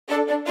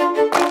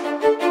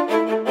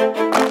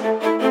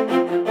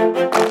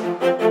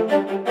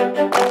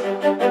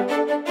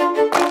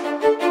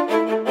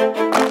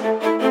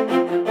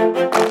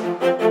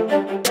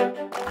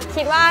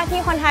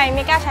ไ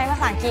ม่กล้าใช้ภา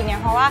ษาอังกฤษเนี่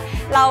ยเพราะว่า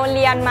เราเ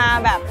รียนมา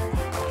แบบ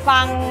ฟั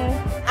ง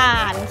อ่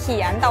านเขี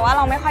ยนแต่ว่าเ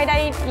ราไม่ค่อยได้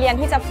เรียน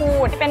ที่จะพู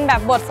ดเป็นแบ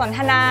บบทสนท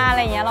นาอะไร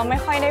เงี้ยเราไม่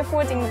ค่อยได้พู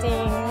ดจริ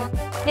ง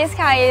ๆ This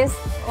car is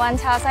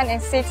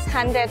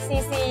 1,600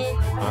 cc.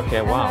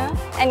 Okay, wow.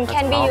 And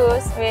can be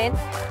used with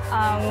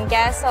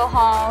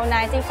gasohol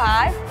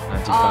 95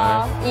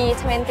 or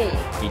E20.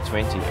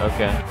 E20,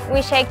 okay. We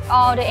check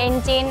all the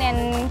engine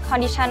and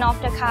condition of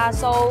the car,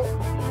 so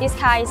this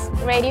car is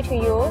ready to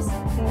use.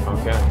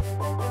 Okay.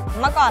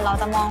 เมื่อก่อนเรา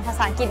จะมองภาษ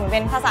าอังกฤษเหมือนเ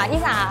ป็นภาษา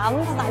ที่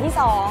3ภาษาที่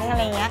2อะไ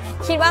รเงี้ย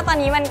คิดว่าตอน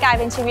นี้มันกลาย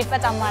เป็นชีวิตปร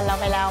ะจำวันเรา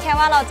ไปแล้วแค่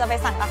ว่าเราจะไป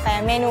สั่งกาแฟ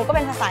เมนูก็เ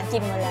ป็นภาษาอังกฤ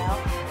ษหมดแล้ว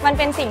มันเ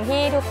ป็นสิ่ง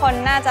ที่ทุกคน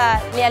น่าจะ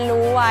เรียน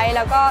รู้ไว้แ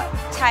ล้วก็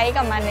ใช้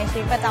กับมันในชี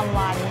วิตประจำ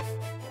วัน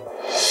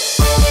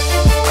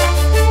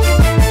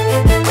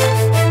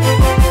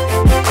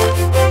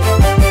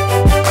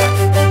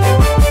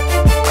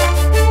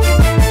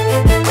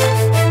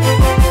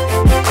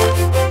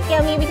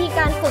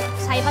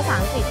ภาษา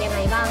อังกฤษยังไง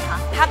บ้างคะ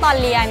ถ้าตอน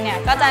เรียนเนี่ย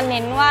ก็จะเ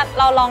น้นว่า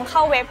เราลองเข้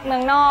าเว็บเมื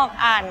องนอก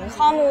อ่าน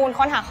ข้อมูล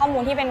ค้นหาข้อมู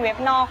ลที่เป็นเว็บ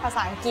นอกภาษ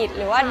าอังกฤษ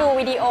หรือว่าดู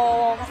วิดีโอ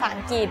ภาษาอั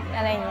งกฤษอ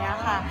ะไรอย่างเงี้ย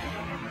ค่ะ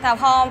แต่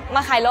พอม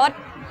าขายรถ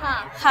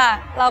ค่ะ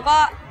เราก็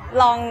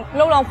ลองร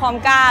วบรวมความ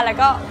กล้าแล้ว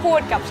ก็พูด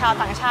กับชาว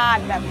ต่างชา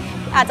ติแบบ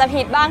อาจจะ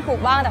ผิดบ้างถูก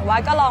บ้างแต่ว่า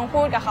ก็ลอง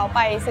พูดกับเขาไป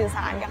สื่อส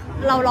ารกับ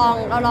เรา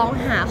ลอง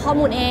หาข้อ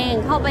มูลเอง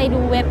เข้าไปดู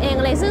เว็บเอง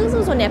อะไรซึ่ง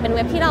ส่วนใหญ่เป็นเ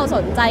ว็บที่เราส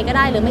นใจก็ไ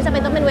ด้หรือไม่จำเป็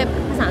นต้องเป็นเว็บ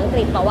ภาษาอังก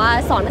ฤษแต่ว่า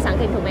สอนภาษาอัง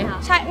กฤษถูกไหมคะ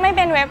ใช่ไม่เ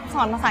ป็นเว็บส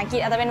อนภาษาอังกฤษ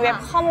อาจจะเป็นเว็บ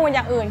ข้อมูลอ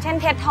ย่างอื่นเช่น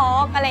TED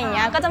Talk อะไรอย่างเ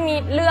งี้ยก็จะมี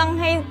เรื่อง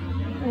ให้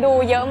ดู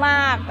เยอะม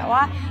ากแต่ว่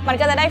ามัน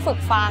ก็จะได้ฝึก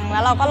ฟังแล้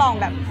วเราก็ลอง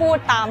แบบพูด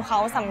ตามเขา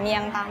สำเนีย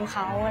งตามเข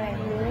าอะไรอย่า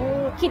งเงี้ย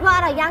คิดว่าอ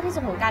ะไรยากที่สุ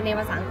ดของการเรียน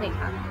ภาษาอังกฤษ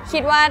คะ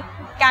คิดว่า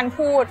การ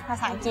พูดภา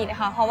ษาอังกฤษน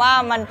ะคะเพราะว่า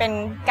มันเป็น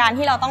การ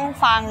ที่เราต้อง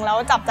ฟังแล้ว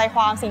จับใจค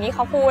วามสิ่งที่เข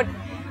าพูด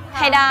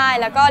ให้ได้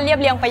แล้วก็เรียบ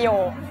เรียงประโย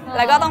คแ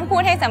ล้วก็ต้องพู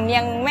ดให้สำเนี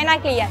ยงไม่น่า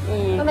เกลียด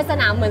อีกมันเป็นส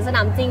นามเหมือนสน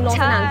ามจริงลง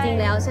สนามจริง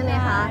แล้วใช่ไหม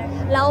คะ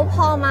แล้วพ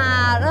อมา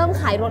เริ่ม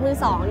ขายรถมือ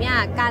สองเนี่ย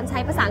การใช้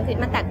ภาษาอังกฤษ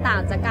มันแตกต่าง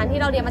จากการที่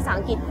เราเรียนภาษา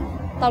อังกฤษ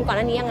ตอนก่อนห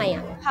น้านี้ยังไงอ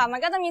ะค่ะมัน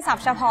ก็จะมีศัพ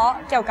ท์เฉพาะ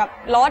เกี่ยวกับ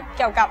รถเ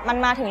กี่ยวกับมัน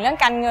มาถึงเรื่อง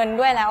การเงิน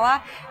ด้วยแล้วว่า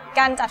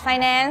การจัดไฟ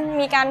แนนซ์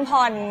มีการ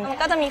ผ่อน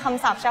ก็จะมีค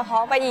ำศัพท์เฉพา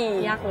ะไปอีก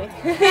ยากเลย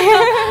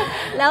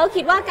แล้ว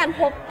คิดว่าการ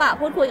พบปะ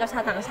พูดคุยกับชา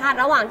วต่างชาติ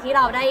ระหว่างที่เ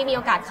ราได้มีโ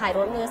อกาสขายร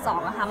ถมือสอ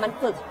งอะค่ะมัน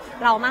ฝึก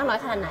เรามากน้อย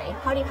ขนาดไหน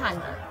เท่าที่ผ่าน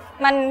มา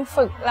มัน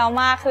ฝึกเรา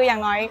มากคืออย่า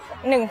งน้อย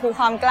1คือ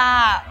ความกล้า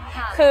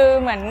คือ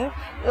เหมือน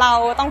เรา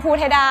ต้องพูด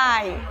ให้ได้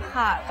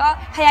ค่ะก็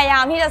พยายา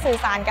มที่จะสื่อ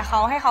สารกับเขา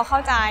ให้เขาเข้า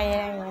ใจอะ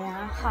ไรอย่างเงี้ย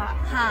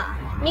ค่ะ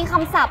มีค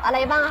ำศัพท์อะไร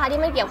บ้างคะ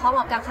ที่ไม่เกี่ยวข้อง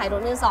กับการขายร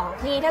ถมือสอง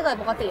ที่ถ้าเกิด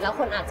ปกติแล้ว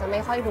คนอาจจะไม่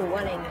ค่อยรู้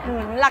อะไรเงี้ย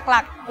ห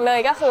ลักๆเลย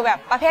ก็คือแบบ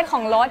ประเภทข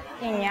องรถ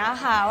อย่างเงี้ย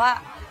ค่ะว่า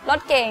รถ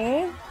เก๋ง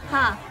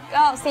ค่ะ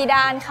ก็ซีด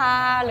านค่ะ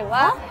หรือ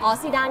ว่า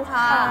ซีดาน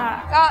ค่ะ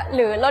ก็ห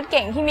รือรถเ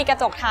ก๋งที่มีกระ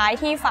จกท้าย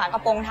ที่ฝากร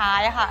ะโปรงท้าย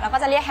ค่ะแล้วก็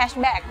จะเรียกแฮช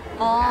แบ็ก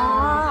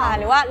ค่ะ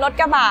หรือว่ารถ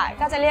กระบะ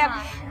ก็จะเรียก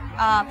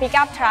ปิก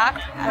อัพทรัค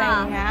อะไรอย่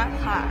างเงี้ย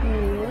ค่ะ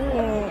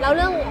แล้วเ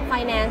รื่อง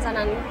finance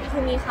นั้นคื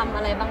อมีคำอ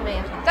ะไรบ้างไหม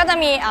คะก็จะ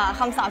มี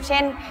คำศัพท์เ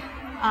ช่น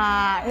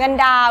เงิน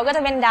ดาวก็จ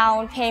ะเป็น down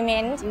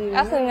payment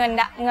ก็คือเ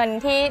งิน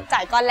ที่จ่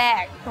ายก้อนแร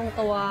กตรง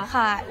ตัว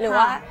ค่ะหรือ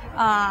ว่า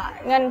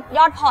เงินย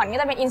อดผ่อนก็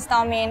จะเป็น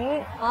installment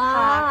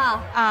ค่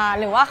ะ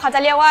หรือว่าเขาจะ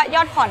เรียกว่าย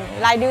อดผ่อน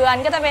รายเดือน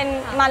ก็จะเป็น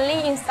monthly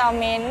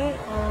installment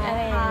อะไร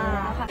อย่างเ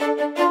งี้ยค่ะ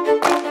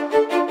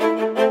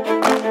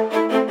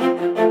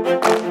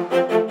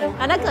แ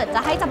ล้วถ้าเกิดจ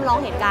ะให้จำลอง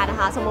เหตุการณ์นะ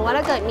คะสมมติว่า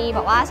ถ้าเกิดมีแบ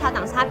บว่าชาว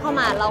ต่างชาติเข้า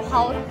มาแล้วเข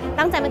า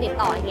ตั้งใจมาติด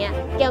ต่ออย่างเงี้ย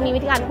เกลมีวิ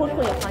ธีการพูด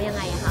คุยกับเขายังไ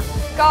งอะคะ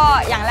ก็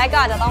อย่างแรกก็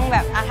อาจจะต้องแบ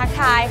บทัก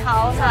ทายเขา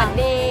สวัส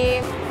ดี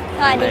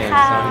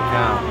ค่ะ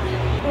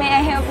May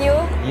I help you?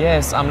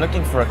 Yes, I'm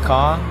looking for a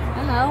car.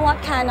 What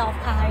kind of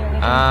car are you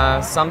looking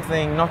for?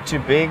 Something not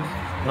too big,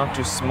 not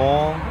too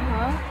small,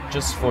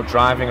 just for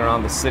driving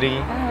around the city,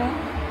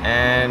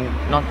 and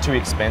not too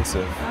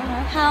expensive.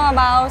 How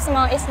about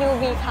small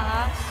SUV car?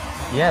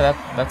 Yeah,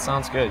 that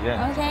sounds good.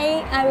 Yeah. Okay,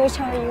 I will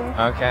show you.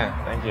 Okay,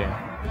 thank you.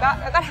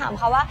 ก็ถาม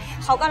เขาว่า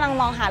เขากำลัง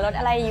มองหารถ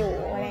อะไรอยู่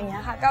อะไรอย่างเงี้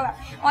ยค่ะก็แบบ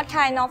What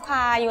kind of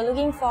car you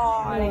looking for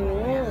อะไรอย่างเ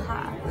งี้ย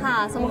ค่ะ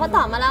สมมติเขาต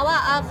อบมาแล้วว่า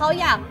เขา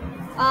อย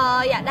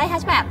ากได้แฮ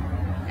ชแบ็ก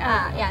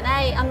อยากได้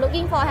I'm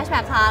looking for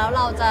hatchback car แล้วเ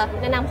ราจะ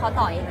แนะนำเขา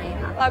ต่อยังไง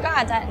คะเราก็อ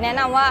าจจะแนะ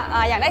นำว่า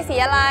อยากได้สี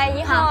อะไร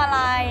ยี่ห้ออะไร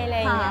อะไร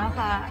อย่างเงี้ย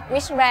ค่ะ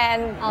Which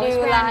brand do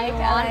you like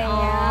อะไรอย่าง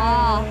เงี้ย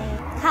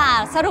ค่ะ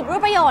สรุปรู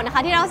ปประโยชน์นะค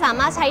ะที่เราสา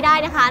มารถใช้ได้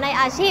นะคะใน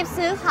อาชีพ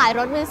ซื้อขายร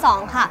ถมือสอง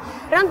ค่ะ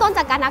เริ่มต้นจ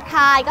ากการทักท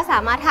ายก็สา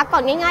มารถทักก่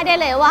อนง่ายๆได้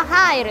เลยว่า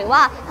Hi หรือว่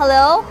า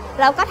Hello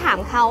แล้วก็ถาม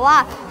เขาว่า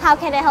How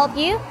can I help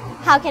you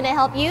How can I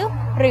help you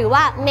หรือว่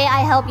า May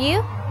I help you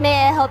May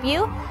I help you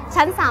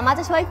ฉันสามารถ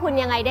จะช่วยคุณ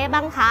ยังไงได้บ้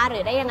างคะหรื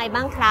อได้ยังไง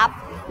บ้างครับ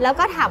แล้ว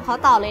ก็ถามเขา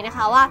ต่อเลยนะค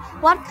ะว่า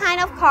What kind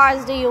of cars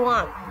do you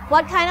want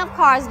What kind of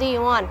cars do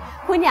you want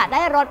คุณอยากไ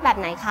ด้รถแบบ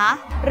ไหนคะ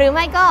หรือไ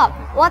ม่ก็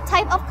What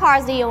type of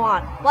cars do you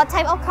want What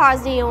type of cars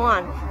do you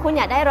want คุณอ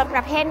ยากได้รถป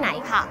ระเภทไหน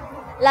ค่ะ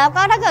แล้ว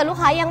ก็ถ้าเกิดลูก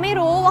ค้ายังไม่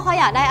รู้ว่าเขา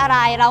อยากได้อะไร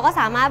เราก็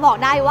สามารถบอก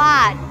ได้ว่า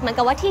เหมือน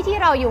กับว่าที่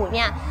เราอยู่เ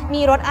นี่ย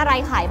มีรถอะไร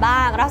ขายบ้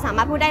างเราสาม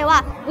ารถพูดได้ว่า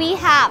we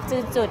have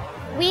จุด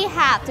we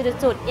have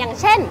จุดอย่าง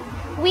เช่น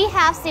we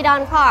have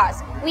sedan cars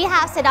we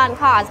have sedan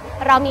cars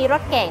เรามีร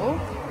ถเก๋ง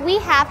we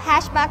have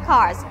hatchback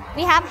cars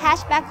we have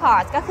hatchback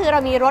cars ก็คือเรา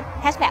มีรถ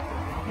hatchback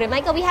หรือไม่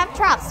ก็ we have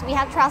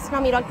trucks เรา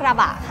มีรถกระ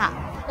บะค่ะ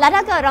และถ้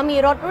าเกิดเรามี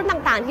รถรุ่น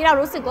ต่างๆที่เรา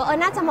รู้สึกว่า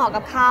น่าจะเหมาะ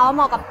กับเขาเห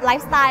มาะกับไล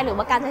ฟ์สไตล์หรือ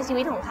ว่าการใช้ชี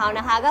วิตของเขา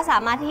นะคะก็สา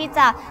มารถที่จ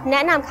ะแน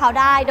ะนำเขา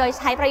ได้โดย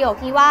ใช้ประโยค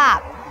ที่ว่า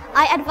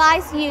I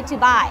advise you to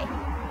buy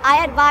I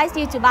advise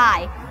you to buy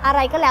อะไร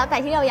ก็แล้วแต่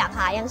ที่เราอยากข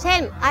ายอย่างเช่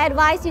น I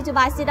advise you to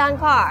buy sedan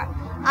car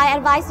I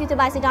advise you to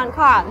buy sedan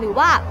car หรือ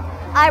ว่า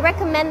I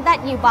recommend that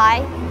you buy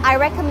I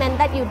recommend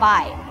that you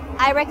buy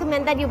I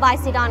recommend that you buy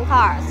sedan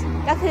cars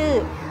ก็คือ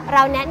เร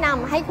าแนะน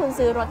ำให้คุณ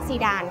ซื้อรถซี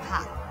ดานค่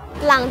ะ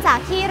หลังจาก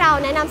ที่เรา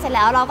แนะนำเสร็จแ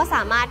ล้วเราก็ส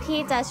ามารถที่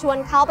จะชวน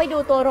เขาไปดู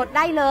ตัวรถไ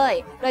ด้เลย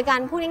โดยการ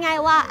พูดง่าย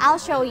ๆว่า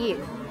I'll show you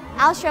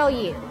I'll show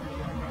you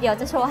เดี๋ยว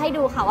จะโชว์ให้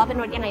ดูค่ะว่าเป็น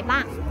รถยังไงบ้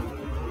าง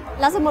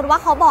แล้วสมมติว่า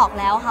เขาบอก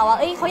แล้วค่ะว่า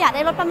เขาอยากไ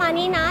ด้รถประมาณ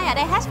นี้นะอยาก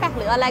ได้แฮชแบ็ก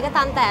หรืออะไรก็ต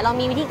ามแต่เรา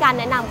มีวิธีการ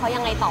แนะนำเขา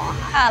ยังไงต่อ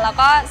ค่ะแล้ว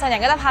ก็ส่วนใหญ่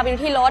ก็จะพาไปดู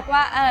ที่รถ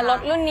ว่ารถ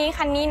รุ่นนี้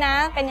คันนี้นะ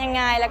เป็นยังไ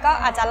งแล้วก็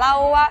อาจจะเล่า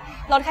ว่า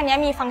รถคันนี้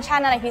มีฟังก์ชัน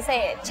อะไรพิเศ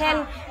ษเช่น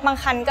บาง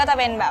คันก็จะ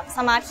เป็นแบบส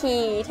มาร์ทคี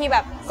ย์ที่แบ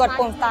บกด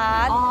ปุ่มสตา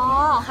ร์ท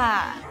ค่ะ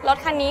รถ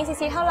คันนี้ซี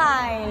ซีเท่าไหร่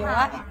หรือ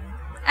ว่า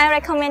I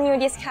recommend you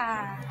this car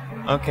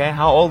Okay,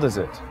 how old is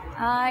it?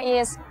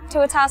 It's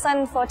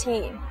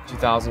 2014.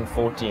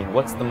 2014.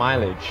 What's the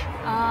mileage?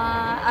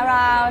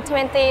 Around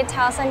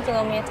 20,000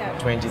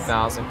 kilometers.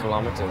 20,000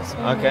 kilometers.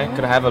 Okay,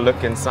 could I have a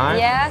look inside?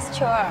 Yes,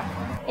 sure.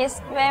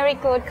 It's very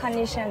good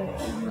condition.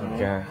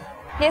 Okay.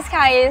 This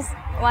car is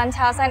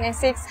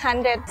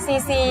 1,600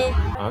 cc.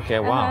 Okay,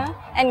 wow.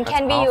 And That's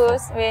can be powerful.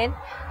 used with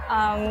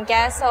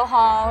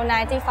gasohol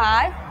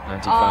 95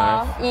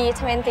 or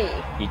E20.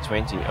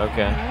 E20,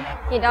 okay.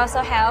 It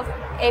also have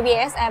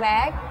ABS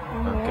airbag.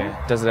 Okay.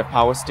 Does it have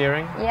power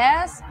steering?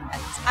 Yes.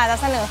 อาจจะ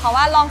เสนอเขา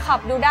ว่าลองขับ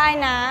ดูได้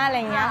นะอะไร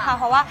เงี้ยค่ะเ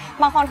พราะว่า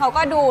บางคนเขา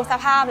ก็ดูส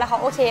ภาพแล้วเขา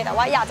โอเคแต่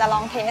ว่าอยากจะล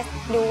องเทส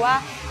ดูว่า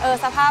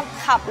สภาพ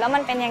ขับแล้วมั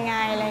นเป็นยังไง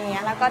อะไรเงี้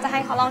ยแล้วก็จะให้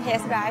เขาลองเทส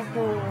ไดรฟ์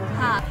ดู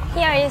ค่ะ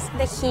Here is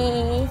the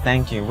key.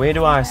 Thank you. Where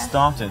do I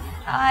start it?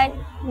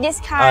 This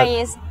car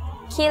is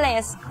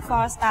keyless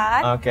for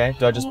start. Okay.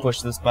 Do I just push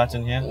this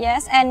button here?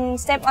 Yes, and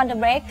step on the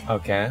brake.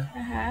 Okay.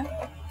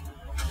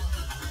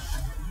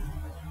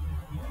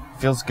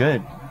 Feels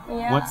good.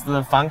 Yeah. What's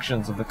the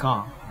functions of the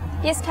car?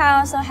 This car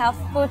also have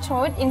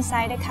Bluetooth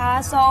inside the car,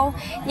 so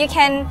you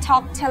can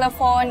talk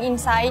telephone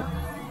inside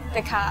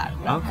the car.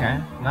 Okay,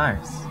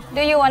 nice.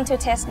 Do you want to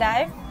test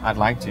drive? I'd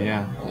like to,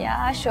 yeah.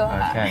 Yeah, sure.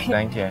 Okay,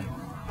 thank you.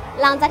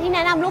 หลังจากที่แน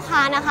ะนำลูกค้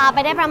านะคะไป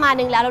ได้ประมาณ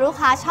นึงแล้วลูก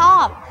ค้าชอ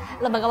บ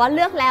เราเหมือนกับว่าเ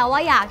ลือกแล้วว่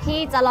าอยากที่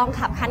จะลอง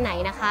ขับคันไหน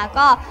นะคะ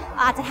ก็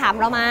อาจจะถาม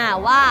เรามา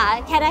ว่า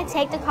Can I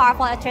take the car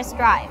for a test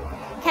drive?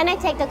 Can I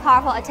take the car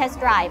for a test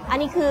drive? อัน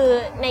นี้คือ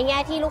ในแง่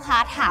ที่ลูกค้า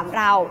ถาม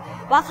เรา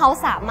ว่าเขา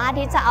สามารถ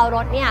ที่จะเอาร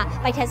ถเนี่ย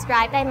ไป test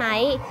drive ได้ไหม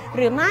ห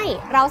รือไม่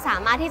เราสา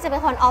มารถที่จะเป็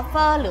นคน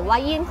offer หรือว่า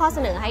ยื่นข้อเส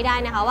นอให้ได้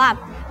นะคะว่า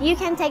You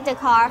can take the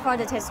car for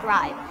the test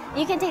drive.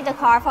 You can take the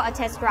car for a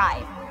test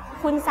drive.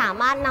 คุณสา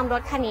มารถนำร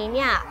ถคันนี้เ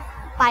นี่ย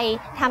ไป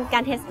ทำกา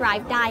ร test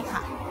drive ได้ค่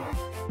ะ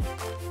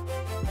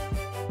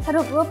ส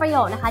รุปรูปประโย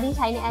คนะคะที่ใ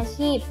ช้ในอา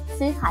ชีพ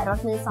ซื้อขายรถ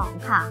มือสอง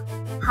ค่ะ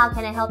How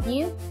can I help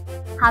you?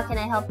 How can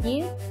I help you?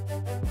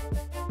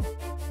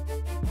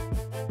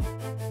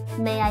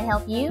 May I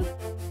help you?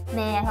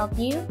 May I help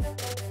you?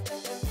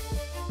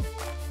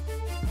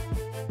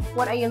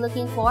 What are you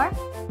looking for?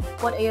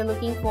 What are you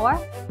looking for?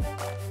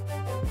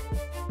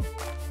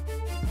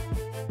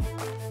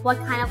 What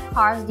kind of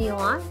cars do you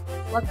want?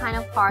 What kind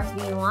of cars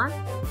do you want?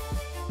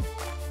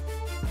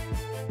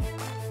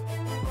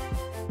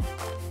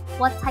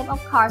 What type of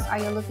cars are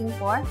you looking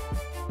for?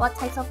 What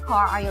types of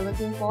car are you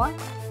looking for?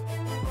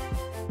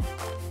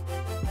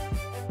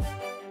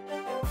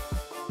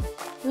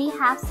 We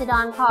have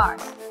sedan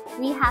cars.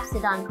 We have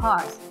sedan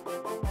cars.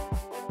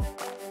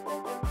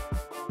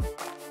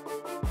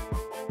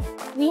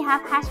 We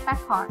have hatchback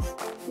cars.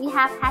 We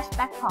have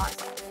hatchback cars.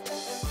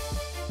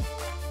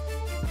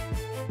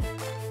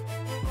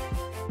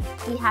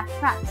 We have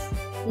trucks.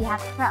 We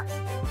have trucks.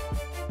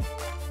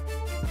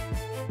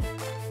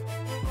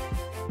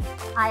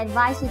 I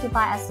advise you to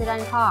buy a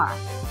sedan car.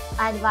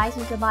 I advise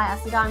you to buy a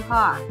sedan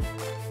car.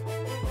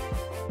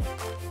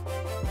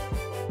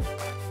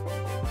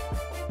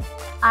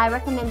 I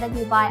recommend that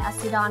you buy a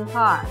sedan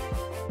car.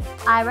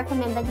 I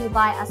recommend that you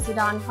buy a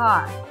sedan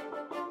car.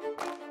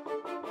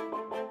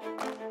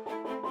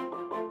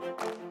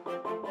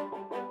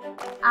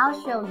 I'll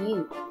show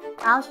you.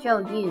 I'll show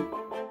you.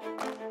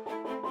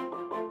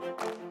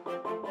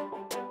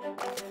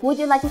 Would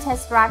you like to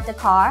test drive the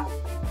car?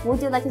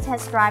 Would you like to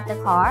test drive the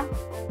car?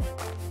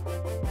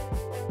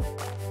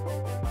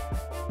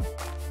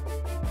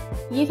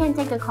 You can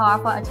take the car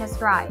for a test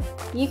drive.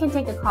 You can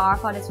take the car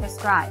for the test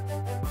drive.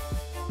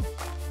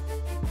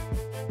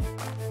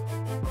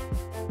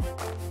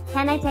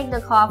 Can I take the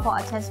car for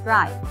a test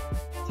drive?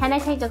 Can I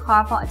take the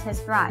car for a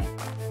test drive?